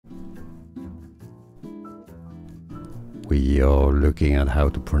we are looking at how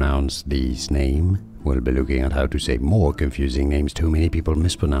to pronounce these names. We'll be looking at how to say more confusing names too many people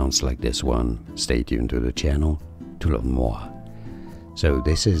mispronounce like this one. Stay tuned to the channel to learn more. So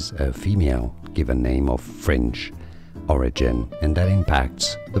this is a female given name of French origin, and that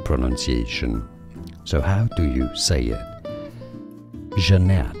impacts the pronunciation. So how do you say it?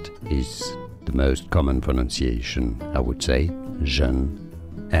 Jeannette is the most common pronunciation. I would say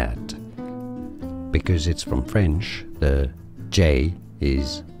Jeannette. Because it's from French, the J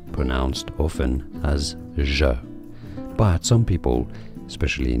is pronounced often as je. But some people,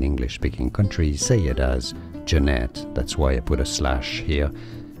 especially in English-speaking countries, say it as Jeannette. That's why I put a slash here.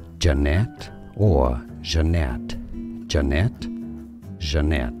 Jeannette or Jeannette. Jeannette,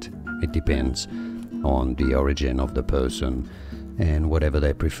 Jeannette. It depends on the origin of the person and whatever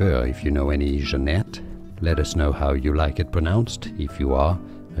they prefer. If you know any Jeannette, let us know how you like it pronounced. If you are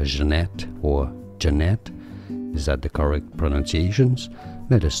a Jeannette or Jeannette, is that the correct pronunciations?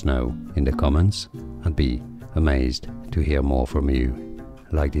 Let us know in the comments. I'd be amazed to hear more from you.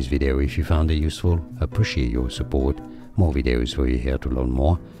 Like this video if you found it useful. Appreciate your support. More videos for you here to learn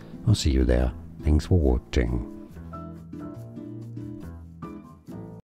more. I'll see you there. Thanks for watching.